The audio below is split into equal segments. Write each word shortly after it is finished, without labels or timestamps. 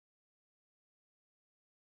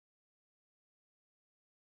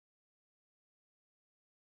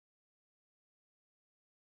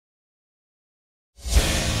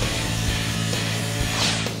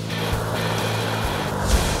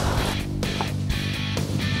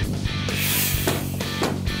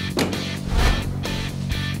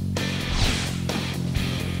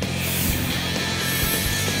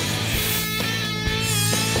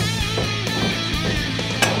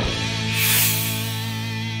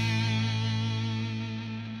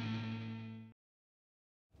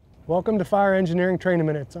Welcome to Fire Engineering Training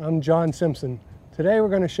Minutes. I'm John Simpson. Today we're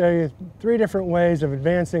going to show you 3 different ways of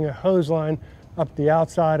advancing a hose line up the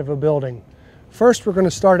outside of a building. First, we're going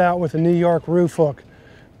to start out with a New York roof hook.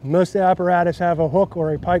 Most of the apparatus have a hook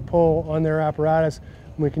or a pike pole on their apparatus,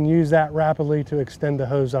 and we can use that rapidly to extend the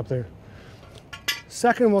hose up there.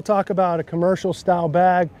 Second, we'll talk about a commercial style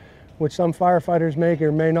bag, which some firefighters may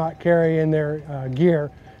or may not carry in their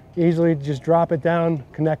gear. Easily just drop it down,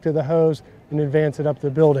 connect to the hose, and advance it up the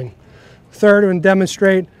building. Third, we'll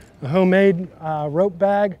demonstrate a homemade rope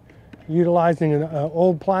bag utilizing an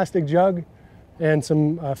old plastic jug and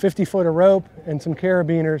some 50-foot of rope and some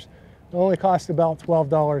carabiners. It only costs about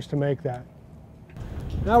 $12 to make that.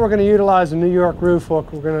 Now we're going to utilize a New York roof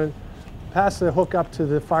hook. We're going to pass the hook up to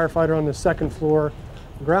the firefighter on the 2nd floor.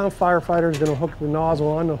 The ground firefighter is going to hook the nozzle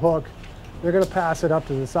on the hook. They're going to pass it up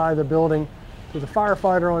to the side of the building to the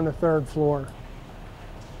firefighter on the 3rd floor.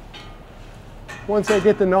 Once they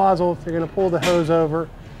get the nozzle, they're going to pull the hose over,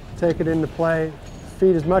 take it into play,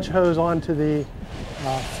 feed as much hose onto the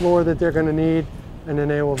floor that they're going to need, and then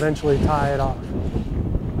they will eventually tie it off.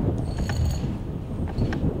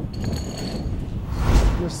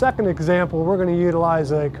 In the second example, we're going to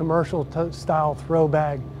utilize a commercial style throw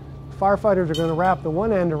bag. Firefighters are going to wrap the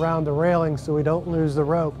one end around the railing so we don't lose the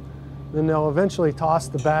rope. Then they'll eventually toss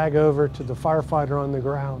the bag over to the firefighter on the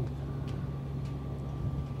ground.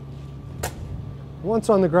 Once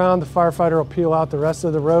on the ground, the firefighter will peel out the rest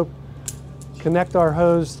of the rope, connect our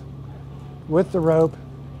hose with the rope,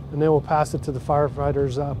 and then we'll pass it to the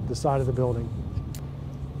firefighters up the side of the building.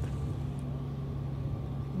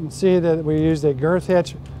 You can see that we used a girth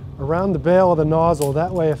hitch around the bail of the nozzle.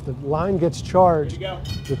 That way, if the line gets charged,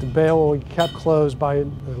 that the bail will be kept closed by the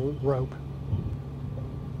rope.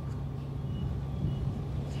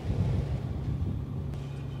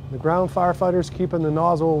 The ground firefighters keeping the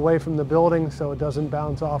nozzle away from the building so it doesn't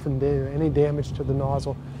bounce off and do any damage to the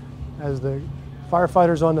nozzle. As the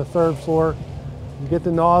firefighters on the 3rd floor get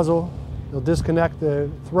the nozzle, they'll disconnect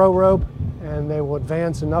the throw rope and they will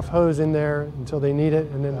advance enough hose in there until they need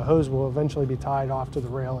it, and then the hose will eventually be tied off to the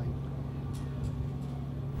railing.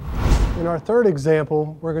 In our 3rd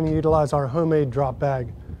example, we're going to utilize our homemade drop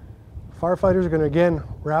bag. Firefighters are going to again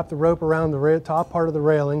wrap the rope around the top part of the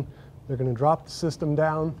railing. They're going to drop the system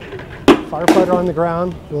down. Firefighter on the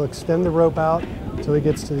ground will extend the rope out until he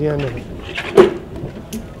gets to the end of it.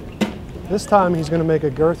 This time he's going to make a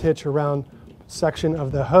girth hitch around a section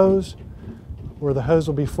of the hose where the hose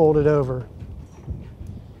will be folded over.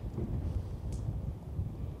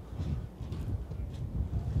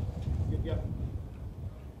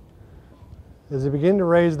 As they begin to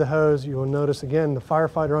raise the hose, you will notice again the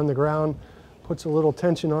firefighter on the ground puts a little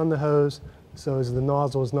tension on the hose so as the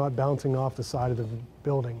nozzle is not bouncing off the side of the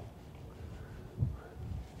building.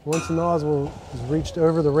 Once the nozzle is reached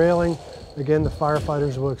over the railing, again the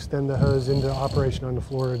firefighters will extend the hose into operation on the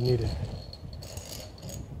floor if needed.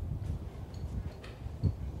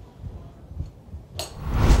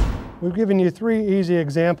 We've given you 3 easy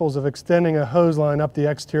examples of extending a hose line up the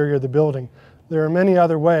exterior of the building. There are many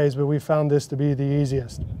other ways, but we found this to be the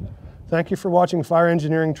easiest. Thank you for watching Fire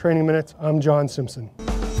Engineering Training Minutes. I'm John Simpson.